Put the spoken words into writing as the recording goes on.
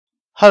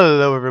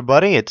Hello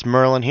everybody, it's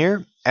Merlin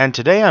here, and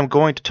today I'm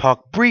going to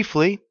talk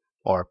briefly,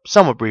 or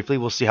somewhat briefly,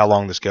 we'll see how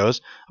long this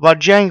goes, about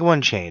Django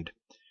Unchained.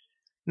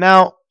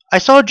 Now, I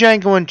saw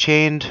Django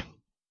Unchained,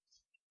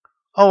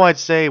 I'd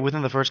say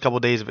within the first couple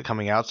days of it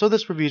coming out, so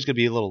this review is going to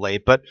be a little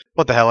late, but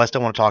what the hell, I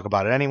still want to talk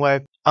about it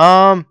anyway.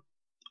 I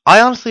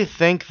honestly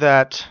think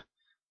that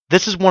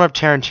this is one of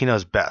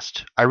Tarantino's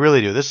best. I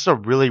really do. This is a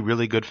really,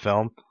 really good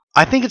film.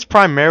 I think it's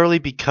primarily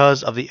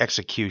because of the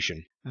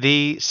execution.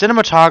 The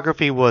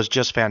cinematography was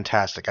just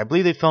fantastic. I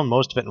believe they filmed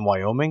most of it in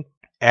Wyoming,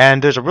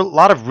 and there's a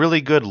lot of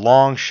really good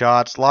long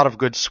shots, a lot of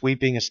good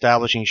sweeping,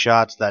 establishing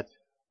shots that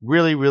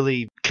really,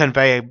 really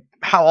convey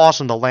how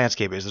awesome the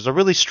landscape is. There's a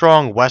really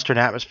strong Western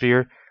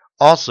atmosphere.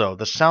 Also,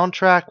 the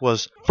soundtrack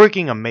was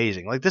freaking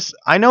amazing. Like this,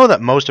 I know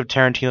that most of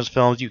Tarantino's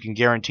films, you can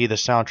guarantee the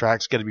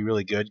soundtrack's going to be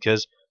really good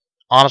because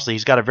honestly,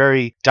 he's got a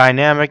very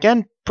dynamic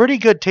and pretty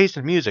good taste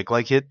in music.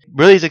 Like, it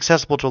really is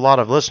accessible to a lot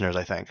of listeners,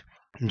 I think,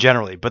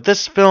 generally. But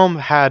this film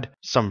had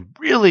some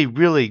really,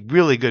 really,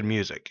 really good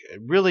music.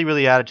 It really,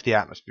 really added to the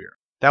atmosphere.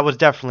 That was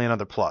definitely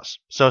another plus.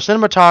 So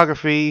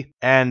cinematography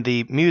and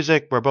the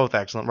music were both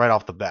excellent right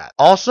off the bat.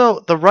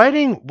 Also, the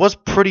writing was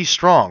pretty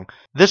strong.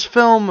 This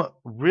film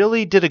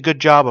really did a good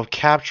job of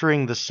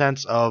capturing the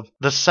sense of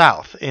the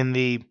South in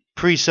the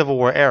pre-Civil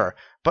War era,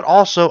 but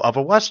also of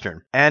a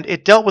Western. And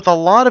it dealt with a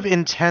lot of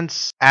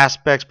intense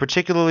aspects,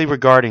 particularly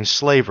regarding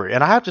slavery.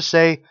 And I have to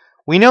say,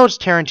 we know it's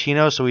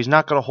Tarantino, so he's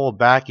not going to hold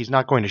back. He's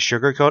not going to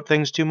sugarcoat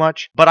things too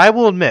much. But I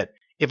will admit,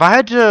 if I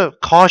had to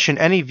caution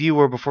any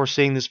viewer before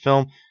seeing this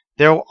film,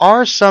 there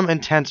are some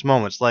intense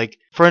moments. Like,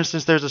 for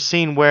instance, there's a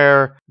scene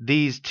where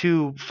these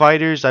two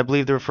fighters, I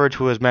believe they're referred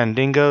to as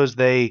mandingos,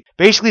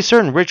 basically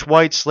certain rich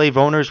white slave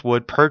owners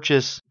would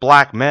purchase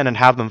black men and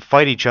have them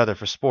fight each other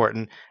for sport.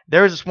 And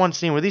there's this one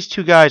scene where these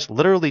two guys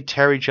literally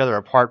tear each other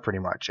apart pretty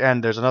much.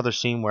 And there's another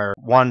scene where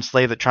one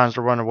slave that tries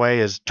to run away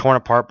is torn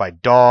apart by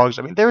dogs.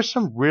 I mean, there's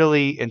some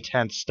really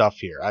intense stuff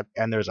here.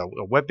 And there's a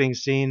whipping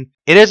scene.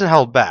 It isn't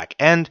held back.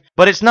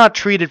 But it's not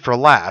treated for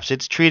laughs.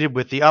 It's treated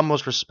with the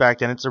utmost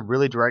respect, and it's a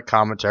really direct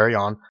commentary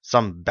on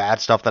some bad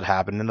stuff that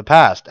happened in the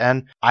past.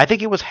 And I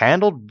think it was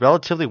handled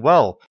relatively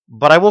well.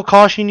 But I will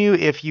caution you,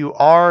 if you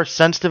are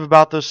sensitive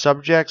about those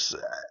subjects,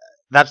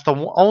 that's the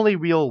only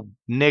real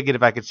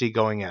negative I could see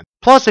going in.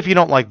 Plus, if you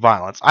don't like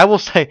violence, I will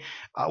say,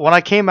 when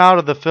I came out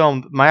of the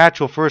film, my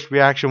actual first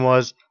reaction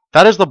was,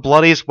 that is the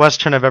bloodiest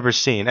Western I've ever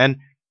seen. And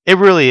it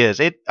really is.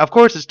 Of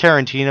course, it's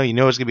Tarantino. You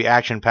know it's going to be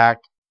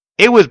action-packed.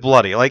 It was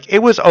bloody. Like, it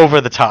was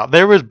over the top.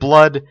 There was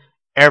blood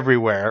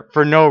everywhere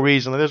for no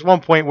reason. There's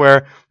one point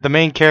where the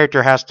main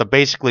character has to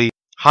basically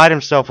hide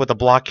himself with a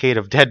blockade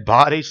of dead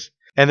bodies.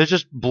 And there's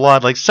just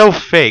blood, like, so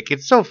fake.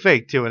 It's so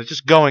fake, too, and it's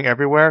just going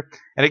everywhere,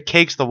 and it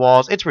cakes the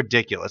walls. It's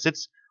ridiculous.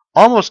 It's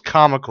almost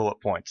comical at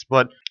points,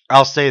 but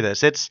I'll say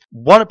this. It's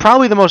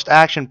probably the most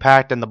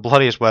action-packed and the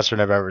bloodiest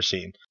Western I've ever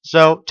seen.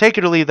 So take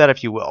it or leave that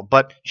if you will.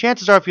 But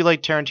chances are, if you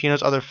like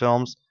Tarantino's other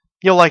films,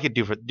 you'll like it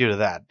due to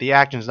that. The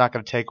action's not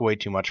going to take away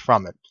too much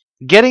from it.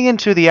 Getting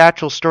into the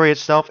actual story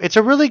itself, it's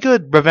a really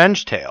good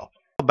revenge tale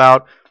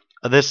about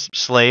this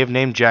slave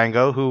named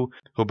Django who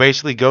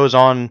basically goes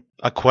on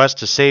a quest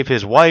to save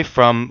his wife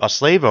from a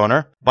slave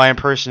owner by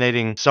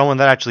impersonating someone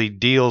that actually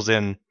deals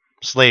in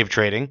slave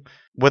trading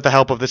with the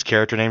help of this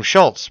character named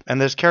Schultz. And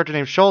this character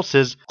named Schultz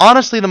is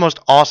honestly the most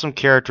awesome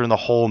character in the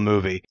whole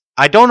movie.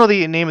 I don't know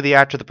the name of the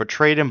actor that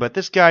portrayed him, but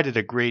this guy did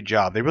a great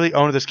job. They really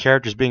owned this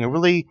character as being a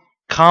really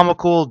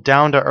comical,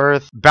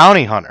 down-to-earth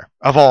bounty hunter,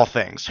 of all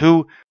things,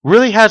 who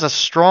really has a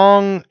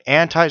strong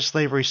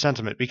anti-slavery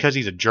sentiment because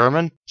he's a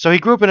German. So he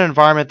grew up in an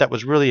environment that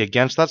was really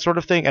against that sort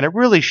of thing, and it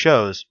really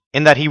shows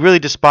in that he really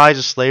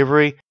despises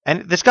slavery.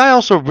 And this guy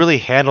also really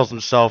handles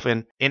himself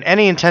in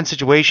any intense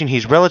situation.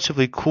 He's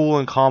relatively cool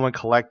and calm and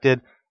collected,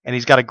 and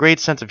he's got a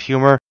great sense of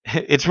humor.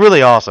 It's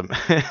really awesome.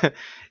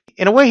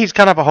 In a way, he's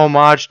kind of a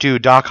homage to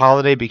Doc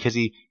Holliday because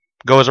he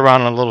goes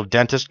around on a little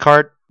dentist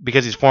cart,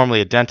 because he's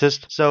formerly a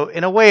dentist. So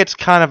in a way, it's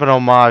kind of an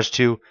homage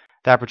to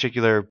that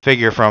particular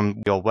figure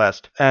from the Old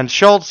West. And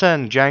Schultz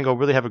and Django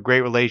really have a great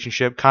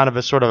relationship, kind of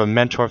a sort of a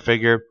mentor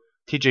figure,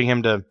 teaching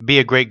him to be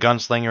a great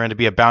gunslinger and to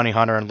be a bounty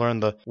hunter and learn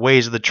the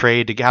ways of the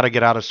trade, how to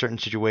get out of certain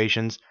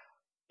situations.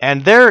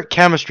 And their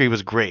chemistry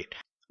was great.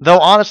 Though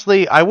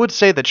honestly, I would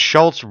say that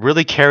Schultz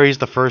really carries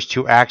the first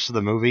two acts of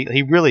the movie.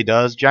 He really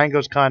does.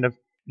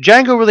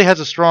 Django really has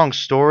a strong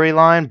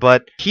storyline,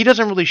 but he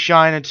doesn't really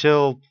shine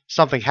until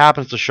something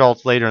happens to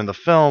Schultz later in the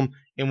film,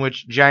 in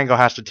which Django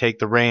has to take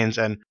the reins,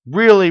 and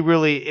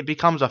really, it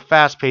becomes a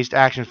fast-paced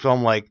action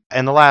film like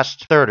in the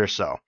last third or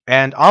so.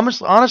 And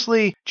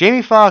honestly,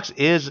 Jamie Foxx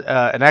is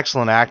an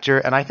excellent actor,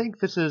 and I think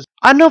this is,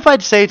 I don't know if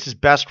I'd say it's his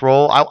best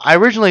role. I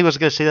originally was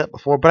going to say that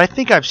before, but I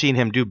think I've seen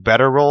him do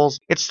better roles.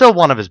 It's still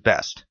one of his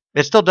best.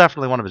 It's still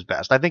definitely one of his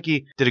best. I think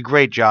he did a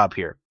great job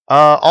here.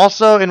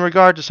 Also, in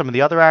regard to some of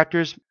the other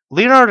actors,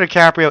 Leonardo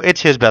DiCaprio,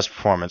 it's his best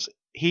performance.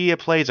 He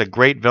plays a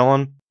great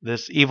villain,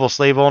 this evil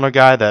slave owner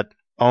guy that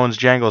owns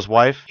Django's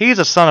wife. He's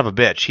a son of a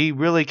bitch. He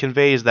really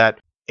conveys that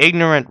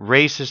ignorant,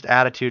 racist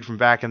attitude from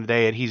back in the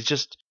day, and he's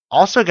just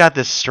also got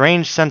this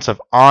strange sense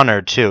of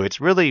honor, too. It's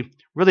really,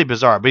 really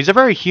bizarre. But he's a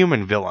very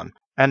human villain.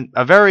 And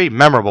a very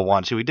memorable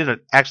one, too. He did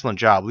an excellent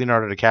job.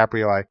 Leonardo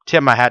DiCaprio, I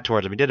tip my hat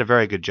towards him. He did a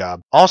very good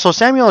job. Also,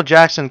 Samuel L.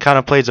 Jackson kind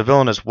of plays a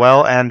villain as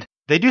well, and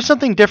they do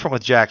something different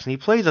with Jackson. He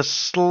plays a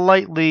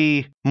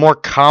slightly more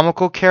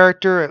comical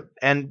character,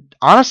 and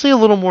honestly a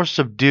little more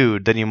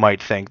subdued than you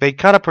might think. They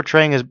kind of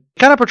portray him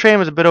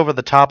as a bit over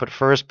the top at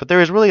first, but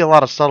there is really a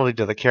lot of subtlety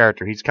to the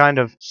character. He's kind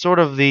of sort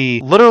of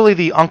literally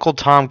the Uncle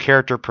Tom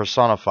character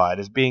personified,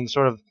 as being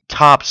sort of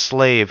top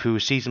slave who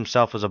sees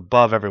himself as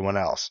above everyone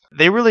else.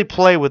 They really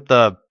play with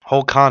the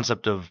whole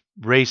concept of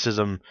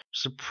racism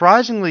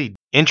surprisingly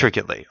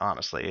intricately,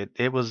 honestly.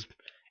 It was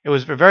a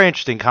very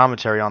interesting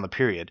commentary on the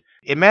period.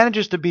 It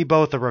manages to be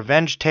both a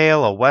revenge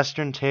tale, a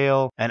western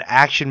tale, an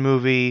action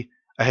movie,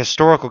 a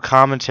historical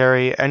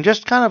commentary, and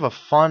just kind of a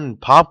fun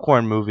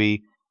popcorn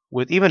movie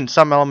with even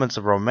some elements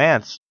of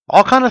romance,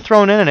 all kind of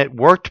thrown in, and it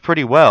worked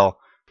pretty well.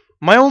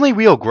 My only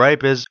real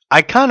gripe is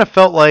I kind of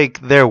felt like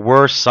there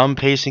were some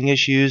pacing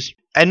issues.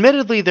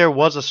 Admittedly, there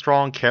was a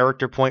strong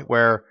character point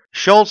where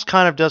Schultz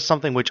kind of does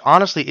something which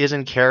honestly is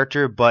in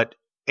character, but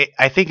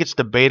I think it's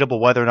debatable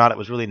whether or not it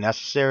was really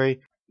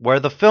necessary, where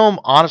the film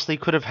honestly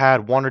could have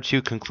had one or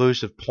two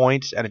conclusive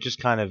points and it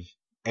just kind of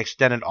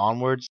extended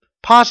onwards,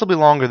 possibly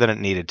longer than it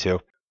needed to.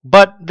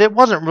 But it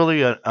wasn't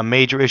really a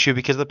major issue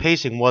because the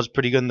pacing was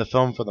pretty good in the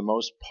film for the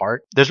most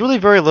part. There's really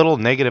very little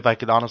negative I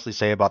could honestly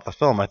say about the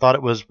film. I thought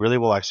it was really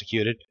well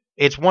executed.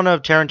 It's one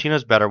of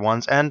Tarantino's better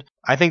ones, and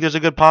I think there's a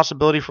good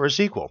possibility for a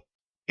sequel.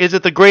 Is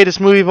it the greatest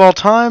movie of all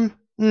time?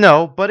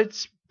 No, but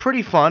it's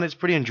pretty fun, it's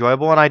pretty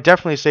enjoyable, and I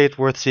definitely say it's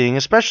worth seeing,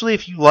 especially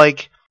if you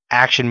like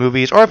action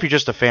movies, or if you're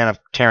just a fan of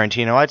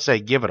Tarantino. I'd say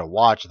give it a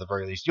watch at the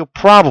very least. You'll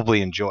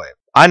probably enjoy it.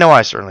 I know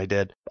I certainly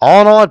did.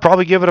 All in all, I'd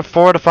probably give it a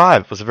 4 out of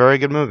 5. It was a very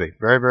good movie.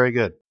 Very, very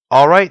good.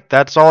 Alright,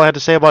 that's all I had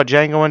to say about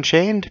Django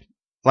Unchained.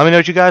 Let me know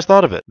what you guys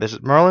thought of it. This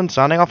is Merlin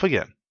signing off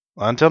again.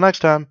 Until next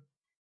time.